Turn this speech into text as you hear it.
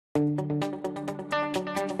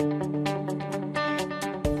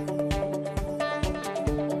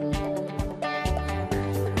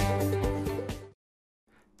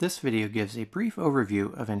This video gives a brief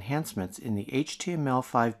overview of enhancements in the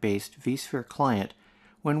HTML5-based vSphere client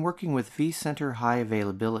when working with vCenter High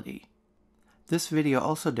Availability. This video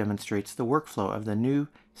also demonstrates the workflow of the new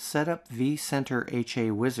Setup vCenter HA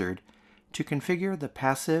wizard to configure the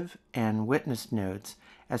passive and witness nodes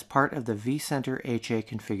as part of the vCenter HA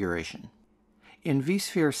configuration. In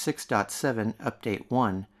vSphere 6.7 Update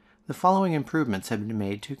 1, the following improvements have been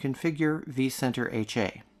made to configure vCenter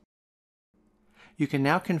HA. You can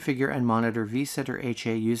now configure and monitor vCenter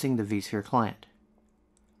HA using the vSphere client.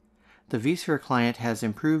 The vSphere client has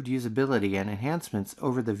improved usability and enhancements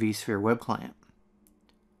over the vSphere web client.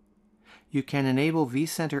 You can enable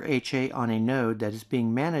vCenter HA on a node that is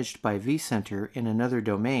being managed by vCenter in another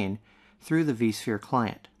domain through the vSphere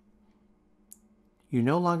client. You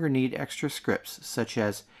no longer need extra scripts such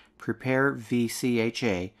as prepare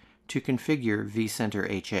vCHA to configure vCenter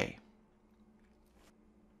HA.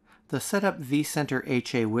 The Setup vCenter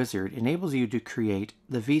HA wizard enables you to create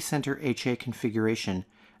the vCenter HA configuration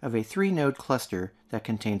of a 3-node cluster that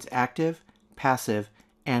contains active, passive,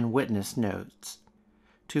 and witness nodes.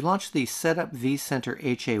 To launch the Setup vCenter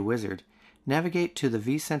HA wizard, navigate to the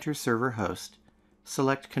vCenter server host,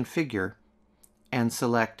 select Configure, and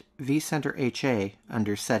select vCenter HA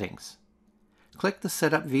under Settings. Click the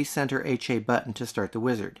Setup vCenter HA button to start the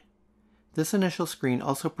wizard. This initial screen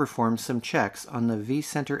also performs some checks on the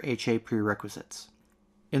vCenter HA prerequisites.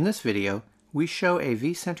 In this video, we show a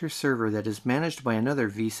vCenter server that is managed by another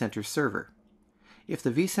vCenter server. If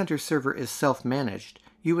the vCenter server is self-managed,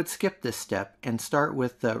 you would skip this step and start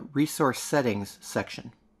with the Resource Settings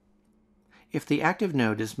section. If the active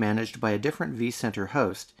node is managed by a different vCenter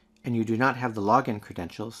host and you do not have the login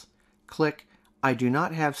credentials, click I do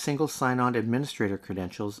not have single sign-on administrator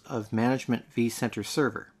credentials of Management vCenter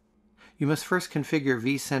server. You must first configure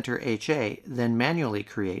vCenter HA, then manually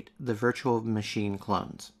create the virtual machine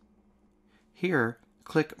clones. Here,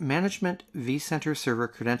 click Management vCenter server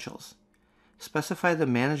credentials. Specify the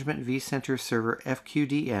Management vCenter server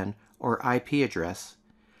FQDN or IP address,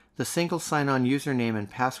 the single sign-on username and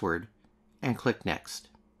password, and click Next.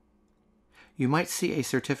 You might see a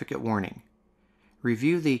certificate warning.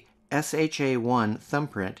 Review the SHA1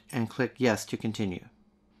 thumbprint and click Yes to continue.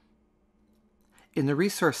 In the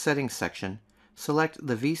Resource Settings section, select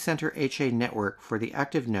the vCenter HA network for the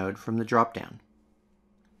active node from the dropdown.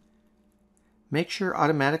 Make sure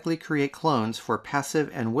Automatically Create Clones for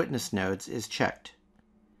Passive and Witness nodes is checked.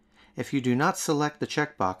 If you do not select the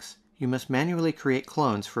checkbox, you must manually create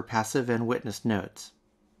clones for passive and witness nodes.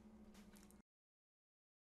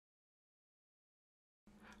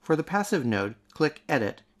 For the passive node, click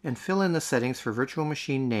Edit and fill in the settings for virtual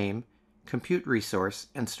machine name, compute resource,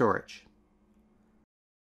 and storage.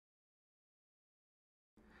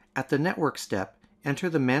 At the network step, enter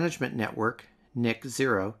the management network, NIC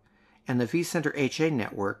 0, and the vCenter HA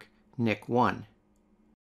network, NIC 1.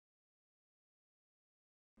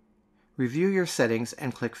 Review your settings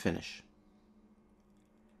and click Finish.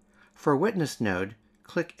 For witness node,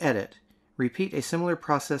 click Edit, repeat a similar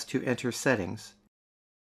process to enter settings,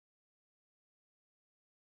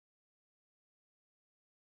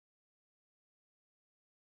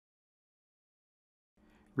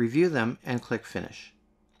 review them and click Finish.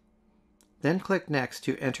 Then click Next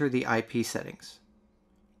to enter the IP settings.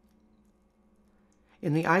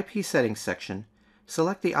 In the IP settings section,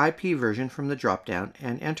 select the IP version from the dropdown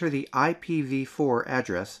and enter the IPv4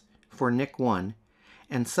 address for NIC 1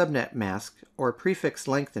 and subnet mask or prefix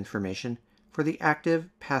length information for the active,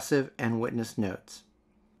 passive, and witness nodes.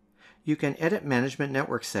 You can edit management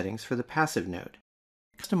network settings for the passive node.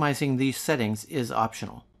 Customizing these settings is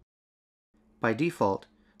optional. By default,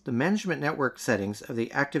 the management network settings of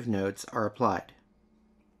the active nodes are applied.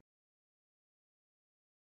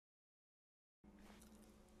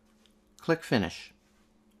 Click Finish.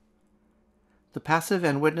 The passive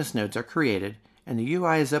and witness nodes are created and the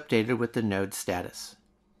UI is updated with the node status.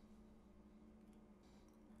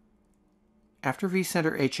 After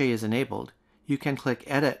vCenter HA is enabled, you can click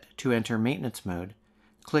Edit to enter maintenance mode,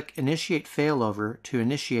 click Initiate Failover to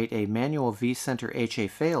initiate a manual vCenter HA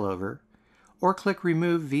failover, or click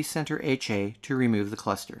Remove vCenter HA to remove the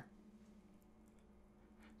cluster.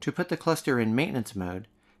 To put the cluster in maintenance mode,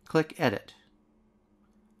 click Edit.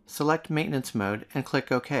 Select Maintenance Mode and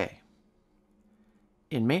click OK.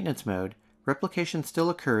 In maintenance mode, replication still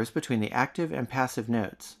occurs between the active and passive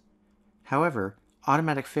nodes. However,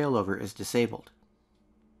 automatic failover is disabled.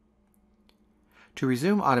 To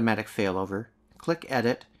resume automatic failover, click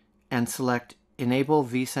Edit and select Enable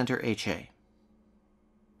vCenter HA.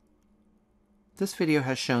 This video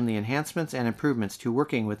has shown the enhancements and improvements to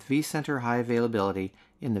working with vCenter High Availability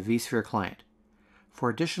in the vSphere client. For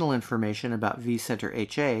additional information about vCenter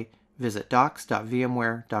HA, visit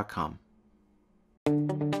docs.vmware.com.